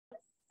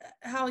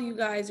how you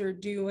guys are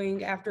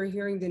doing after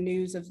hearing the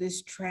news of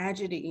this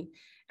tragedy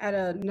at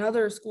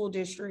another school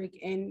district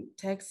in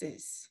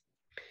Texas.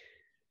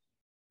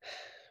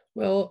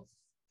 Well,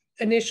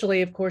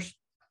 initially, of course,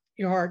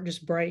 your heart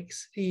just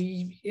breaks.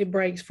 It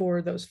breaks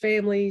for those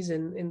families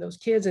and those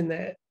kids in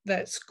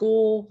that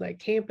school, that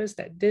campus,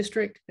 that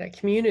district, that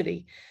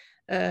community.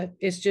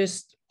 It's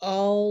just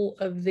all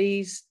of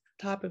these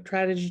type of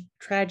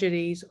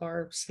tragedies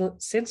are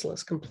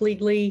senseless,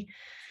 completely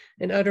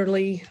and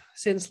utterly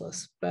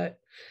senseless. But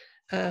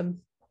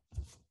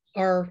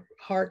our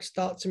hearts,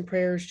 thoughts, and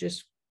prayers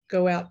just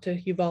go out to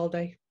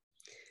Uvalde.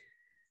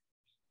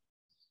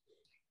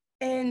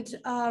 And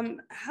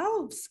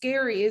how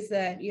scary is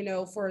that,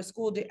 for a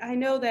school? I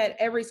know that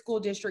every school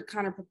district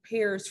kind of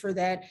prepares for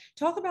that.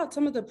 Talk about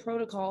some of the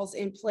protocols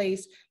in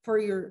place for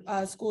your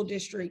school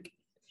district.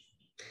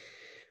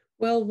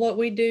 Well, what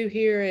we do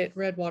here at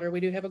Redwater, we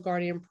do have a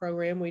guardian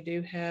program. We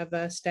do have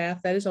a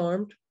staff that is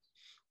armed,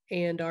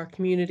 and our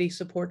community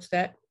supports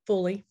that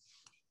fully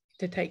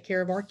to take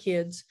care of our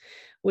kids.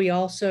 We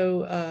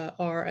also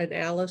are an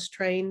ALIS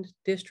trained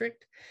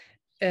district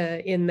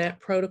in that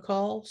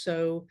protocol.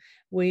 So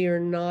we are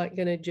not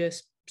going to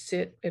just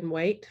sit and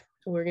wait.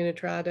 We're going to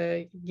try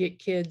to get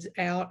kids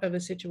out of a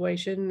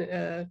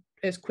situation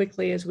as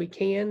quickly as we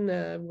can.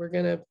 We're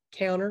going to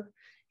counter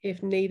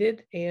if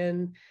needed,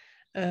 and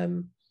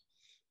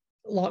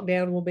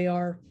lockdown will be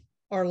our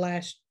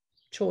last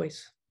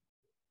choice.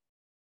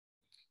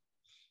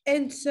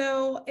 And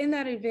so in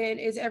that event,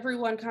 is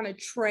everyone kind of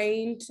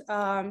trained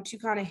to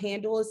kind of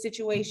handle a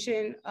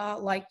situation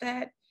like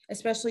that,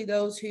 especially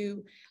those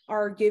who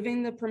are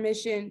given the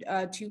permission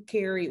to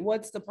carry?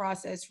 What's the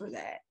process for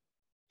that?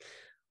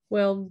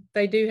 Well,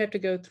 they do have to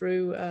go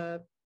through a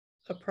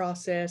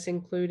process,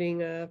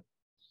 including a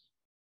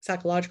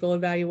psychological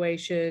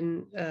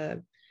evaluation,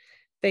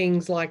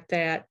 things like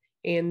that,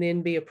 and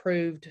then be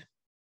approved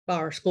by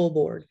our school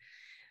board.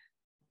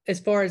 As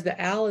far as the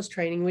ALIS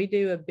training, we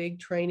do a big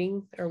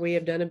training, or we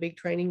have done a big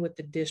training with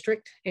the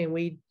district, and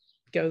we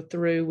go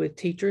through with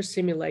teachers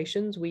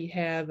simulations. We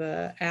have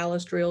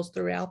ALIS drills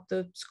throughout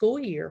the school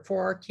year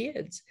for our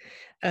kids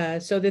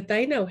so that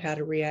they know how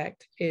to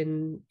react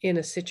in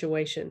a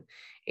situation.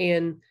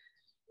 And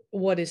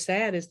what is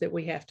sad is that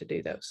we have to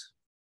do those.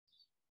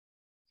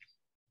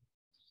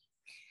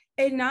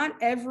 And not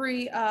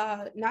every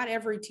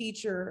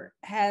teacher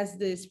has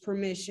this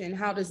permission.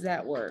 How does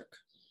that work?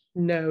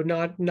 No,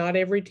 not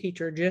every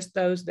teacher, just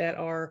those that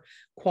are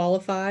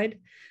qualified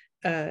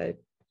and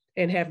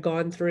have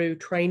gone through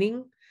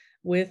training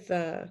with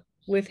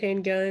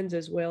handguns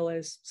as well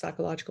as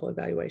psychological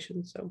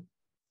evaluation.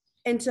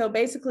 And so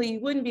basically you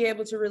wouldn't be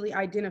able to really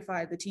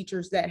identify the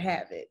teachers that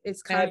have it.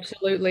 It's kind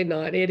absolutely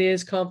not. It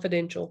is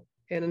confidential.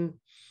 And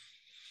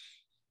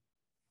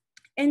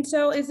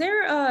so is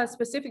there a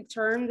specific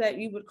term that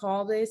you would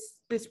call this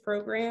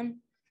program?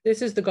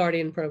 This is the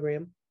Guardian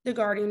program. The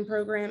Guardian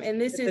program.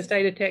 And this is the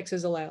state of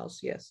Texas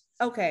allows, yes.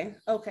 Okay.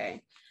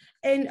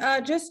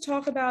 And just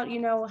talk about,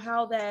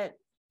 how that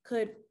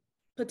could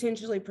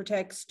potentially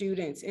protect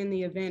students in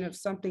the event of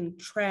something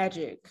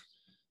tragic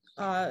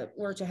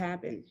were to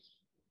happen.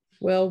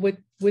 Well,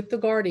 with the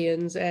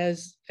Guardians,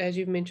 as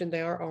you've mentioned,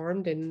 they are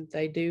armed and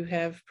they do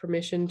have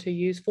permission to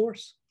use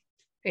force.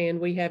 And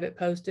we have it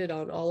posted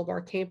on all of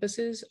our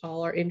campuses,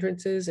 all our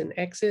entrances and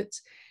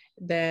exits,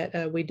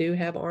 that we do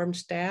have armed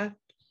staff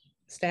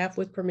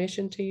with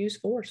permission to use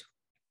force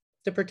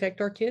to protect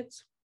our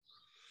kids.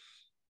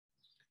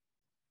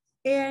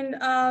 And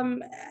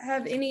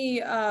have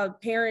any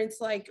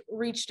parents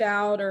reached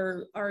out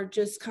or are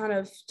just kind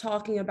of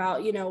talking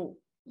about,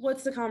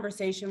 what's the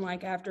conversation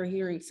like after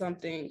hearing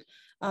something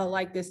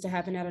like this to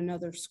happen at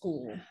another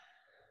school?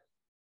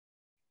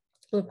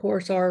 Of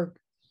course,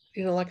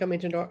 like I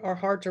mentioned, our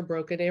hearts are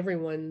broken.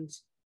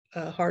 Everyone's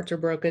hearts are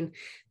broken.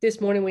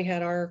 This morning we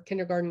had our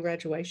kindergarten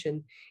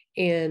graduation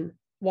and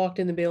walked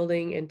in the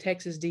building, and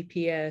Texas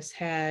DPS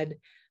had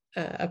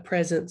a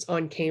presence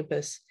on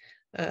campus,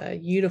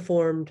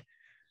 uniformed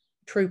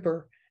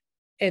trooper,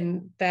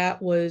 and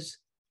that was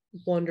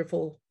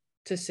wonderful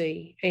to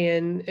see.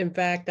 And in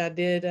fact, I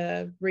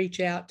did reach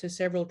out to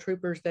several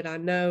troopers that I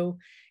know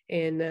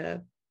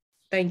and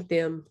thank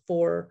them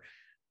for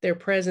their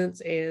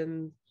presence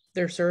and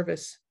their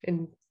service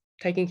and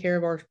taking care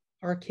of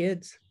our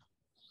kids.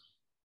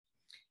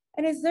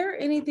 And is there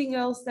anything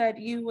else that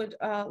you would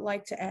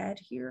like to add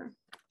here?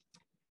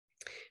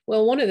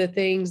 Well, one of the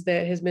things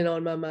that has been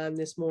on my mind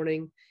this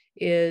morning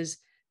is,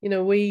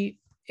 we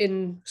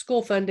in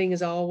school funding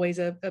is always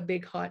a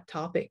big hot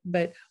topic,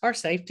 but our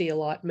safety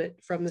allotment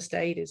from the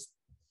state is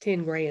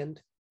 10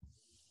 grand.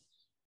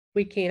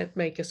 We can't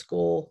make a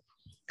school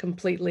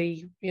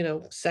completely,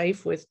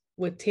 safe with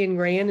 10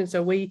 grand. And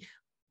so we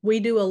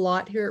do a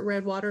lot here at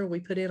Redwater. We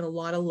put in a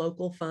lot of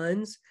local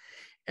funds,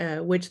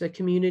 which the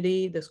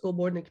community, the school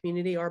board and the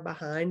community are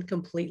behind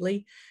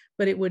completely,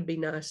 but it would be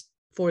nice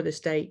for the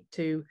state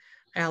to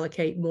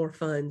allocate more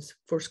funds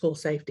for school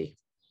safety.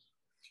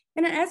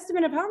 And an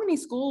estimate of how many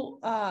school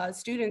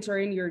students are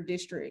in your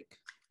district?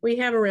 We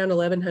have around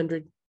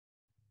 1,100.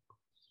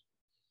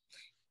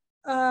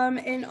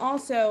 And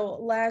also,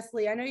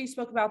 lastly, I know you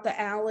spoke about the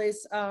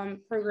Alice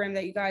program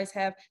that you guys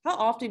have. How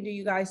often do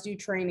you guys do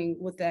training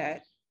with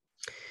that?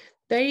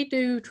 They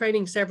do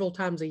training several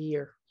times a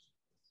year,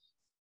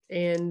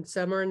 and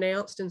some are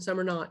announced and some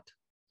are not.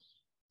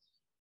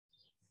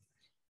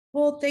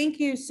 Well, thank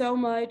you so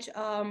much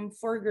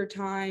for your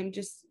time,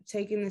 just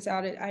taking this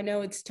out. I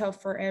know it's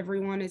tough for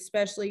everyone,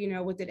 especially,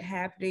 with it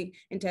happening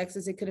in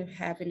Texas. It could have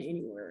happened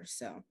anywhere.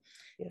 So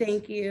Yes.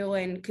 thank you,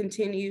 and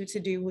continue to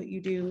do what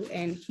you do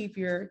and keep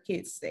your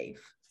kids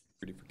safe.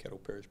 For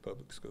Caddo Parish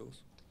Public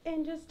Schools.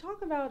 And just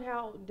talk about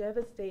how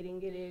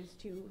devastating it is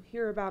to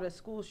hear about a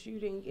school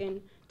shooting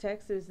in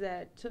Texas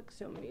that took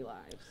so many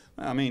lives.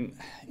 I mean,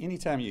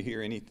 anytime you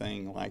hear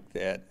anything like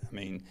that, I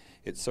mean,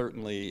 it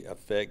certainly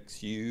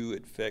affects you,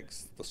 it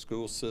affects the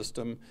school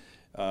system.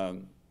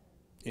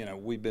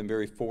 We've been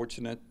very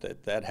fortunate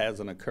that that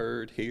hasn't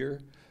occurred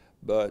here,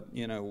 but,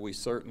 we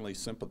certainly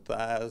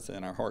sympathize,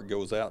 and our heart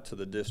goes out to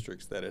the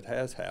districts that it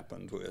has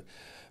happened with.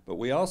 But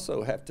we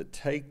also have to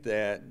take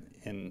that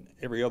in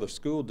every other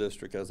school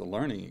district as a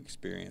learning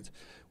experience.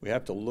 We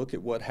have to look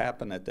at what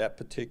happened at that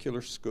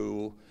particular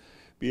school,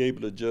 be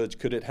able to judge,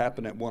 could it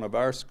happen at one of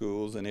our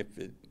schools, and if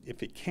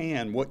it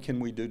can, what can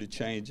we do to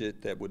change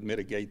it that would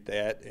mitigate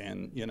that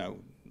and,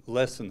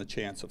 lessen the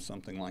chance of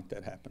something like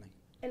that happening.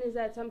 And is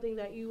that something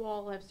that you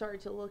all have started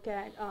to look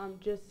at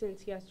just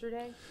since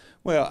yesterday?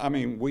 Well, I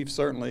mean, we've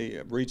certainly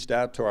reached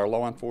out to our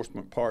law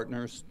enforcement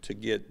partners to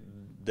get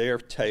their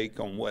take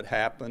on what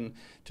happened,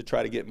 to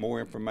try to get more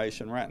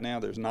information. Right now,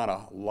 there's not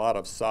a lot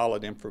of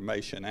solid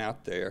information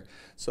out there.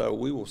 So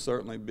we will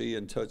certainly be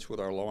in touch with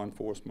our law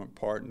enforcement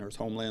partners,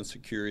 Homeland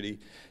Security,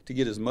 to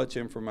get as much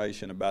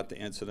information about the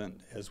incident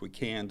as we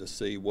can to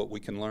see what we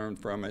can learn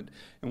from it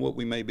and what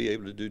we may be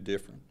able to do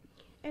different.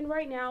 And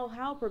right now,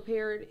 how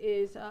prepared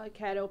is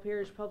Caddo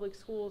Parish Public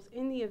Schools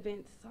in the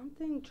event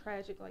something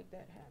tragic like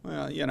that happens?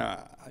 Well,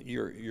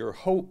 you're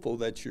hopeful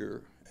that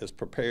you're as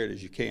prepared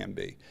as you can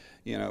be,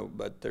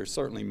 but there's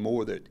certainly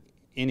more that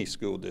any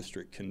school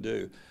district can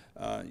do.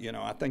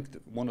 I think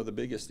that one of the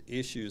biggest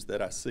issues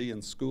that I see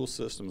in school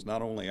systems,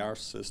 not only our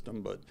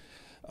system,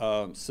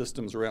 but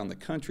systems around the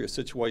country, is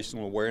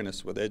situational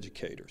awareness with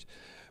educators.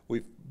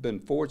 We've been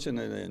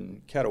fortunate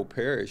in Caddo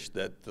Parish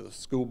that the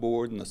school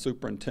board and the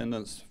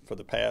superintendents for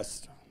the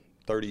past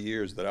 30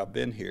 years that I've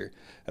been here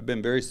have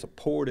been very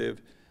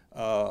supportive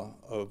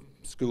of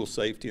school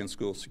safety and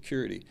school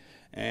security,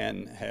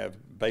 and have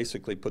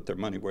basically put their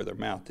money where their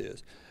mouth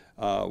is.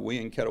 We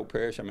in Caddo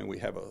Parish, we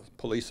have a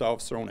police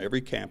officer on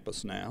every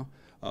campus now.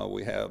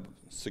 We have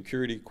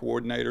security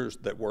coordinators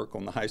that work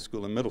on the high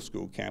school and middle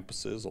school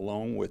campuses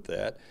along with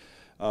that.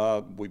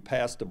 We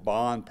passed a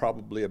bond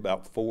probably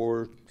about 4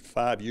 or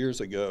 5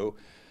 years ago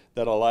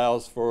that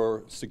allows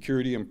for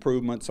security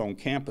improvements on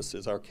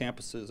campuses. Our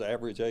campuses,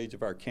 average age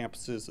of our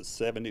campuses is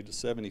 70 to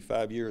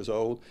 75 years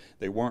old.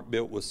 They weren't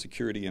built with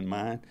security in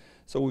mind.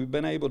 So we've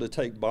been able to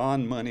take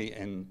bond money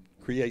and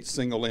create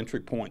single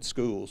entry point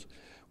schools,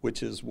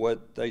 which is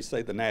what they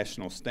say the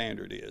national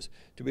standard is,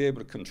 to be able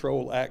to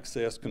control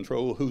access,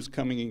 control who's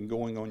coming and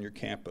going on your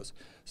campus.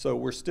 So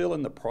we're still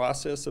in the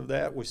process of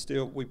that.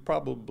 We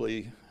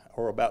probably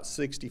are about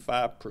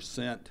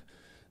 65%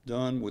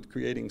 done with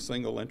creating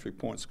single entry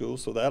point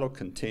schools, so that'll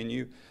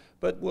continue.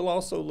 But we'll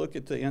also look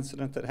at the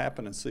incident that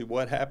happened and see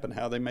what happened,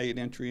 how they made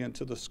entry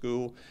into the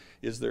school.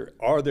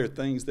 Are there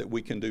things that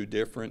we can do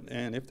different?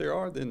 And if there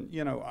are, then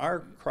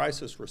our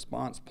crisis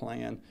response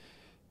plan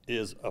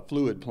is a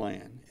fluid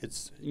plan.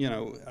 It's,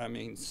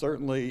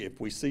 certainly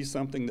if we see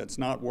something that's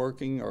not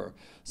working or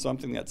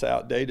something that's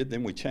outdated,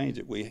 then we change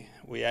it.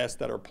 We ask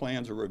that our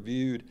plans are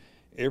reviewed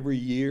every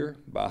year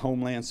by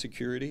Homeland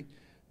Security.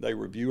 They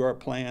review our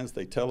plans.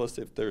 They tell us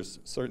if there's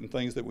certain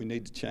things that we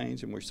need to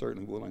change, and we're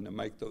certainly willing to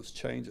make those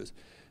changes.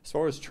 As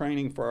far as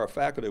training for our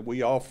faculty,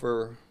 we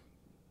offer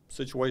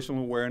situational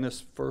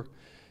awareness for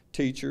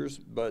teachers,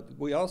 but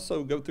we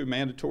also go through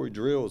mandatory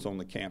drills on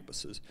the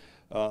campuses.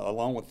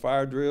 Along with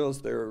fire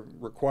drills, they're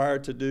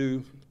required to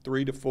do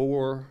 3 to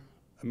 4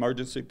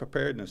 emergency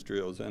preparedness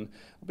drills. And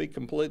I'll be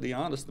completely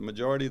honest, the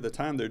majority of the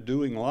time they're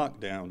doing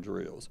lockdown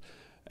drills.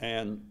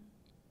 And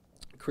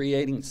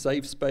creating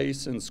safe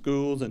space in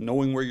schools and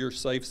knowing where your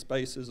safe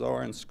spaces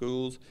are in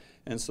schools.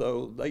 And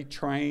so they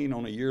train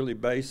on a yearly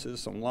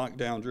basis on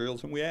lockdown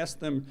drills. And we ask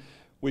them,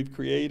 we've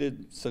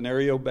created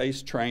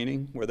scenario-based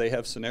training where they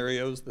have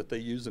scenarios that they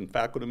use in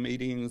faculty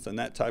meetings and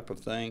that type of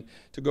thing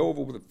to go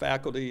over with the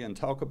faculty and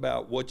talk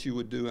about what you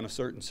would do in a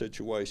certain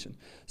situation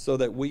so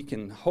that we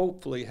can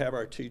hopefully have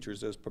our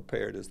teachers as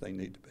prepared as they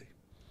need to be.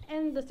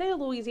 And the state of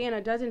Louisiana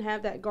doesn't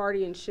have that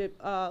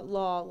guardianship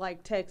law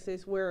like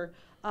Texas where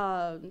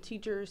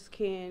teachers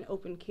can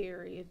open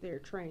carry if they're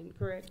trained,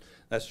 correct?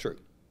 That's true.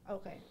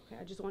 Okay,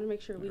 I just want to make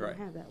sure we don't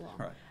have that law.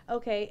 Right.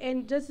 Okay,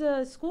 and does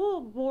the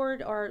school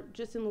board, or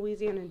just in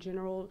Louisiana in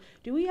general,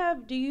 do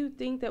you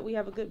think that we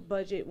have a good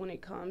budget when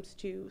it comes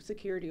to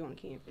security on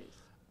campus?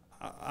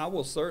 I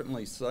will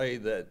certainly say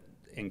that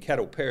in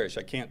Caddo Parish,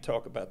 I can't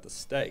talk about the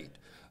state,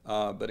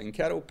 but in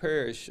Caddo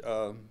Parish,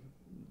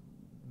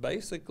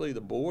 basically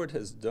the board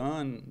has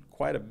done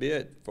quite a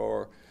bit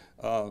for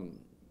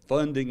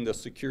funding the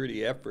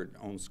security effort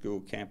on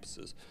school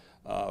campuses.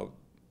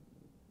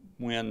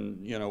 When,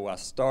 you know, I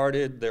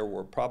started, there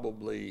were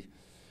probably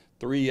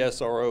 3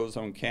 SROs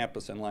on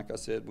campus, and like I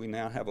said, we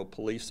now have a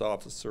police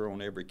officer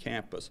on every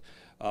campus.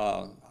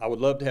 I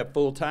would love to have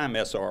full-time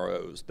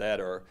SROs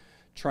that are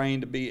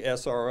trained to be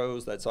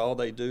SROs. That's all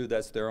they do.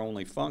 That's their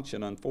only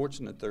function.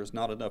 Unfortunately, there's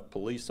not enough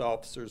police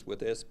officers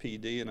with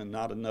SPD and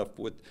not enough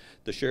with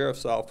the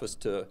sheriff's office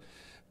to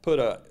put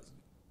a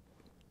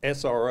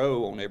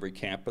SRO on every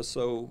campus.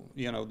 So,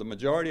 you know, the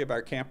majority of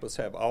our campus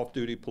have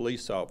off-duty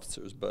police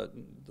officers, but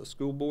the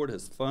school board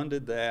has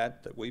funded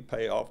that we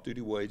pay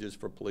off-duty wages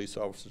for police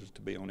officers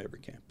to be on every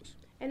campus.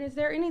 And is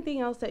there anything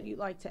else that you'd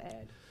like to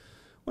add?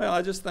 Well,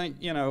 I just think,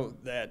 you know,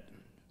 that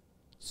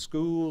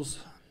schools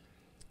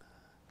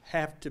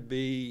have to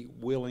be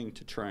willing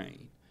to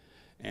train.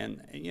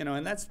 And, you know,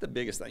 and that's the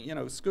biggest thing. You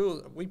know,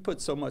 schools, we put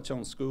so much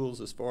on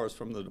schools as far as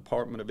from the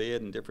Department of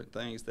Ed and different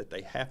things that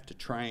they have to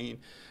train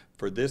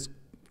for this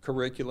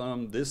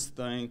curriculum, this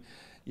thing,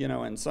 you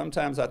know, and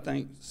sometimes I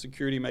think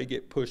security may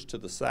get pushed to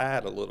the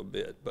side a little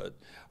bit, but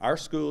our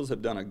schools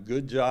have done a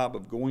good job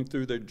of going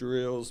through their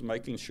drills,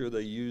 making sure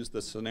they use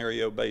the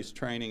scenario-based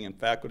training and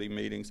faculty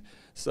meetings.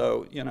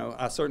 So, you know,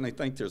 I certainly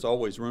think there's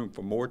always room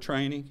for more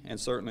training, and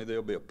certainly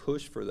there'll be a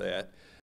push for that.